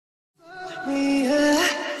What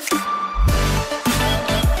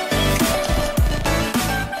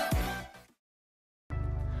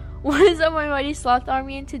is up, my mighty sloth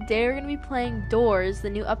army, and today we're gonna be playing Doors, the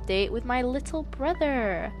new update, with my little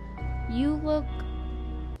brother. You look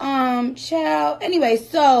child. Anyway,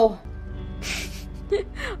 so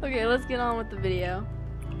okay, let's get on with the video.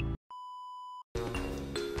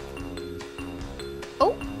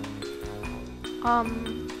 Oh,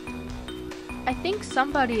 I think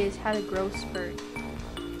somebody has had a growth spurt.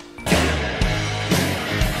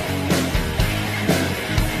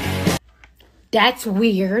 that's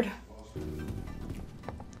weird.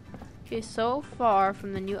 Okay, so far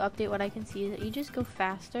from the new update, what I can see is that you just go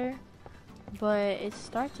faster, but it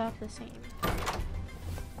starts off the same.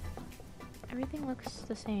 Everything looks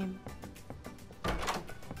the same.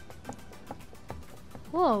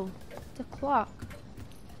 Whoa, the clock.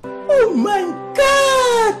 Oh my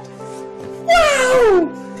god!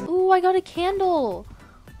 Wow! Ooh, I got a candle!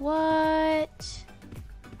 What?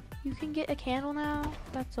 You can get a candle now?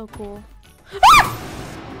 That's so cool.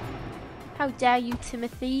 How dare you,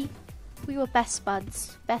 Timothy? We were best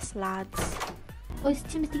buds, best lads. Oh, is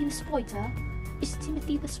Timothy the spoiter? Is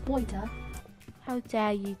Timothy the spoiter? How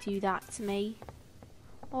dare you do that to me?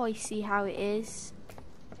 Oh, I see how it is.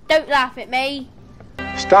 Don't laugh at me!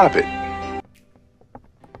 Stop it.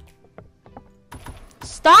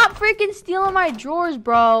 Stop freaking stealing my drawers,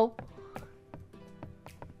 bro!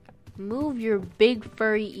 Move your big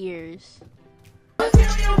furry ears.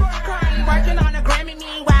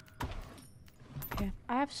 Okay,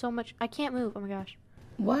 I have so much. I can't move. Oh my gosh.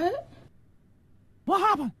 What? What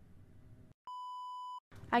happened?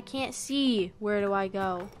 I can't see. Where do I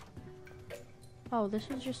go? Oh, this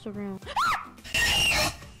was just a room.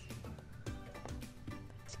 That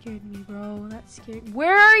scared me, bro. That scared me.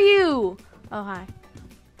 Where are you? Oh, hi.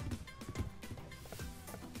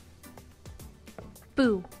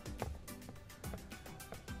 Boo.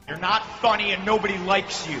 You're not funny and nobody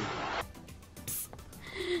likes you.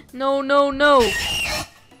 No, no, no.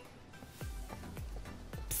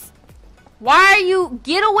 Why are you?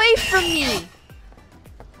 Get away from me.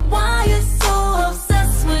 Why you so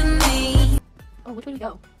obsessed with me? Oh, which way do we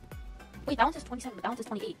go? Wait, that one says 27, but that one says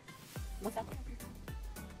 28. What's that?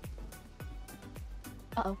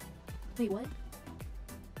 Uh-oh. Wait, what?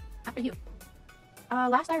 After you.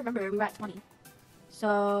 Last I remember, we were at 20.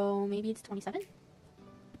 So, maybe it's 27?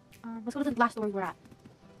 Let's go to the last door we were at.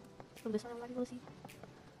 Let's go to this one, everybody, see?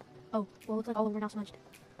 Oh, well, it looks like all of them are now smudged.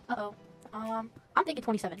 Uh-oh. I'm thinking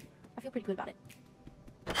 27. I feel pretty good about it.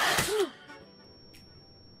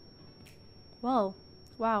 Whoa.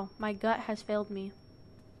 Wow, my gut has failed me.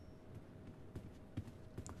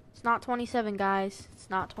 It's not 27, guys. It's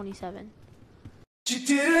not 27. You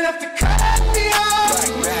didn't have to cut me off.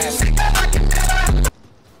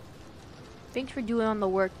 Thanks for doing all the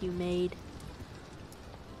work you made.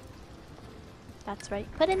 That's right.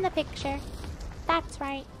 Put in the picture. That's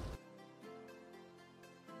right.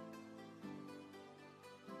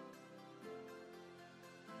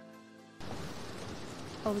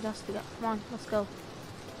 Oh, we got to do that. Come on, let's go.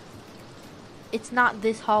 It's not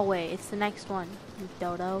this hallway. It's the next one, you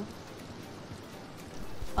dodo.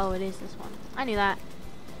 Oh, it is this one. I knew that.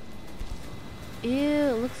 Ew,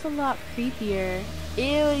 it looks a lot creepier.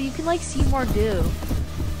 Ew, you can like see more goo.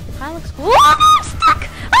 Kinda looks cool. Oh, I'm stuck!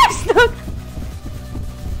 I'm stuck!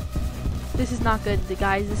 This is not good,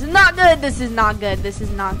 guys. This is not good. This is not good. This is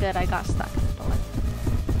not good. I got stuck.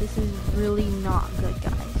 This is really not good,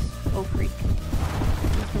 guys. Oh, freak.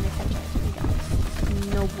 He's gonna catch up to me,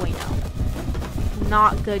 guys. No bueno.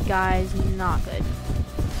 Not good, guys. Not good.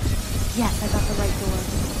 Yes, I got the right door.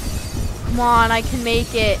 Come on, I can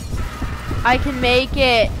make it. I can make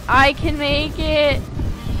it. I can make it.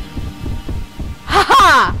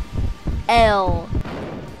 Haha! L.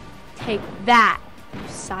 Take that, you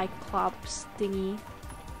Cyclops thingy.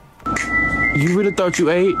 You really thought you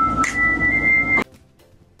ate?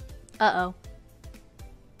 Uh-oh.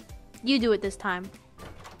 You do it this time.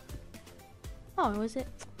 Oh, was it?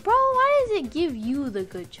 Bro, why does it give you the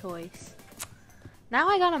good choice? Now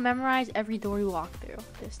I gotta memorize every door we walk through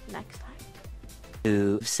this next time.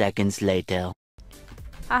 2 seconds later.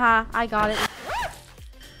 Haha, I got it.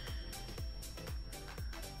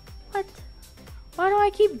 What? Why do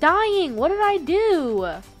I keep dying? What did I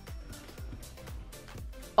do?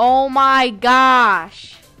 Oh my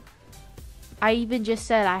gosh. I even just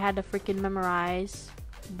said I had to freaking memorize.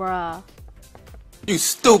 Bruh. You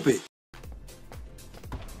stupid.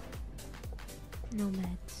 No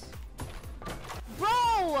meds.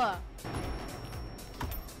 Bro!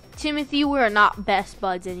 Timothy, we are not best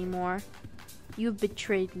buds anymore. You have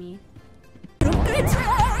betrayed me. You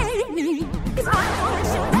betrayed me.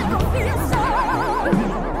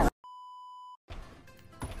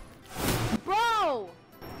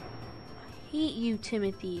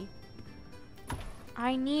 Timothy.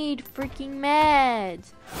 I need freaking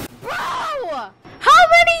meds. Bro! How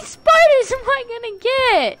many spiders am I gonna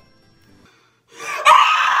get?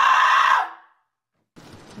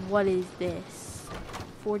 What is this?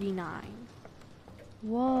 49.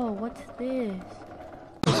 Whoa, what's this?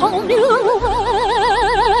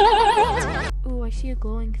 Ooh, I see a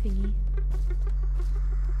glowing thingy.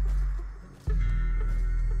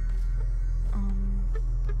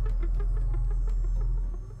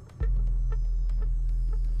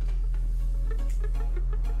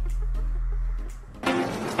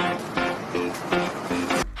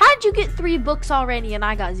 How'd you get 3 books already and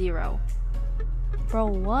I got 0? Bro,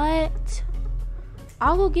 what?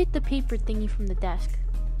 I'll go get the paper thingy from the desk.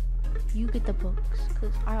 You get the books,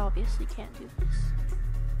 because I obviously can't do this.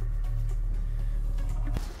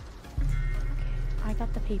 Okay, I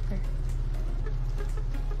got the paper.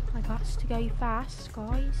 I got to go fast,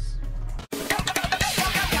 guys. I'll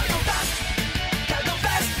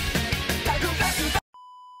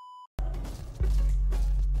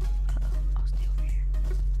stay over here.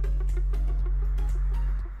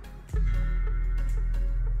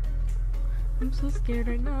 I'm so scared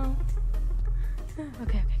right now.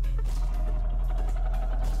 Okay.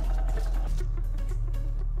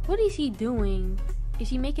 What is he doing? Is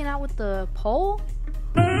he making out with the pole?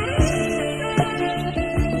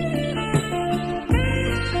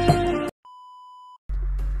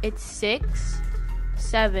 It's 6,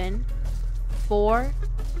 7, 4,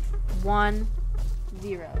 1,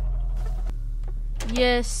 0.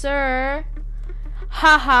 Yes, sir.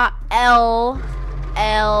 Haha, L.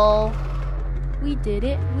 We did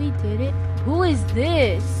it. Who is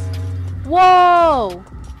this? Whoa!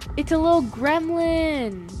 It's a little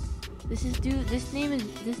gremlin. This dude's name is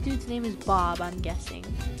Bob, I'm guessing.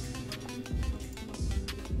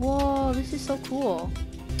 Whoa, this is so cool.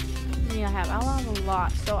 How many I have? I'll have a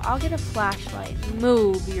lot. So I'll get a flashlight.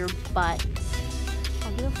 Move your butt.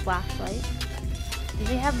 I'll get a flashlight. Do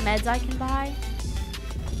they have meds I can buy?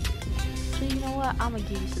 So you know what? I'm gonna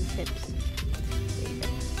give you some tips.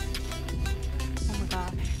 Oh my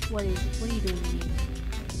gosh. What are you doing to me?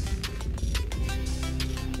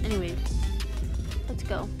 Anyways, let's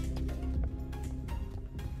go.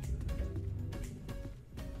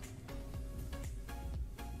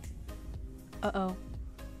 Uh-oh.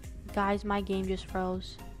 Guys, my game just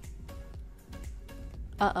froze.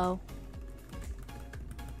 Uh-oh.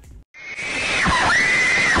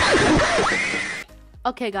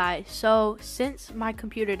 Okay, guys, so since my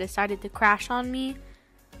computer decided to crash on me,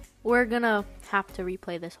 we're gonna have to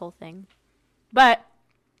replay this whole thing. But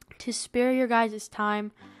to spare your guys'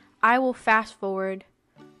 time, I will fast forward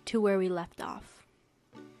to where we left off.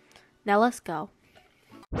 Now let's go.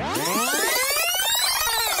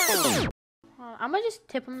 I'm gonna just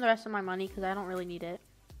tip him the rest of my money because I don't really need it.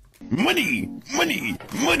 Money!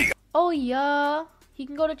 Oh yeah, he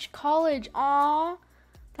can go to college. Aw,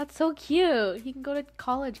 that's so cute. He can go to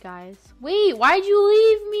college, guys. Wait, why'd you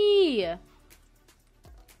leave me?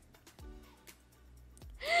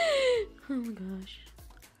 Oh my gosh.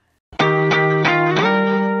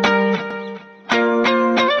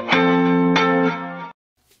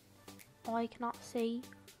 Oh, I cannot see.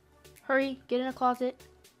 Hurry, get in a closet.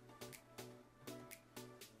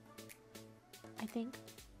 I think.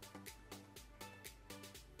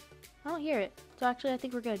 I don't hear it. So actually, I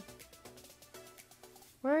think we're good.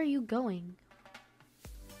 Where are you going?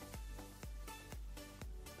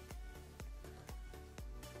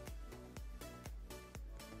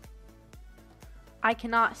 I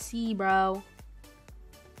cannot see, bro.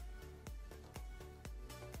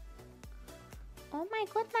 Oh my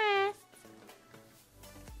goodness.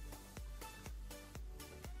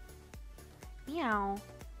 Meow.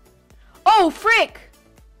 Oh, frick!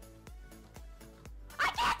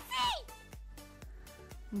 I can't see!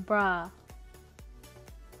 Bruh.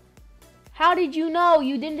 How did you know?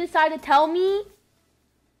 You didn't decide to tell me?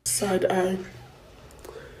 Side eye.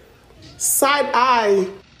 Side eye.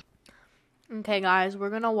 Okay, guys, we're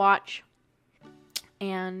gonna watch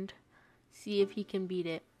and see if he can beat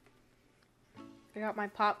it. I got my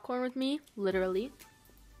popcorn with me, literally.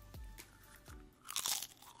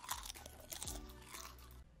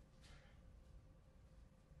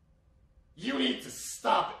 You need to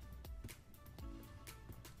stop it.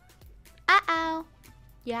 Uh-oh.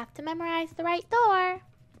 You have to memorize the right door.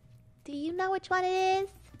 Do you know which one it is?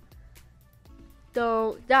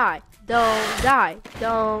 Don't die. Don't die.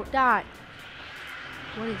 Don't die.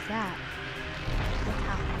 What is that? What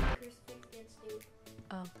happened?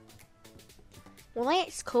 Oh. Well,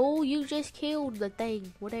 that's cool. You just killed the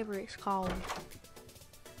thing, whatever it's called.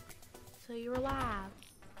 So you're alive.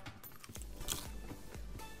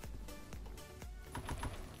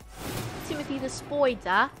 Timothy the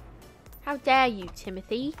Spider. How dare you,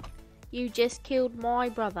 Timothy? You just killed my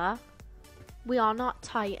brother. We are not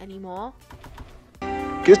tight anymore.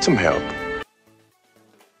 Get some help.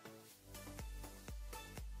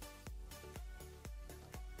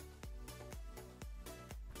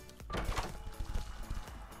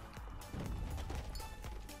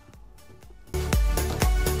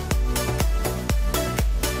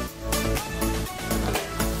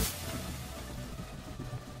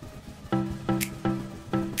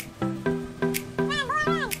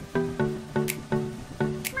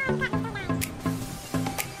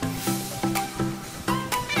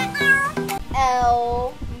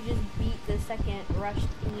 L. You just beat the second rushed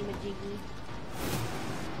thingy-majiggy.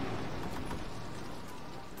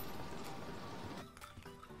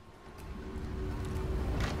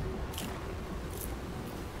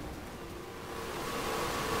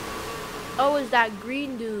 Oh, is that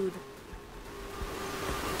green dude?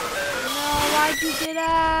 No, why'd you get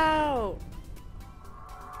out?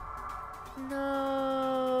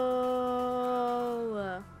 No.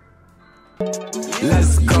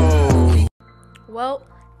 Let's go. Well,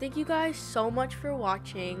 thank you guys so much for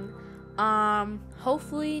watching.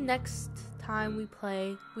 Hopefully next time we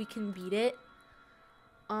play, we can beat it.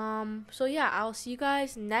 So yeah, I'll see you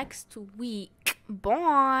guys next week.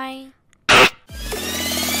 Bye.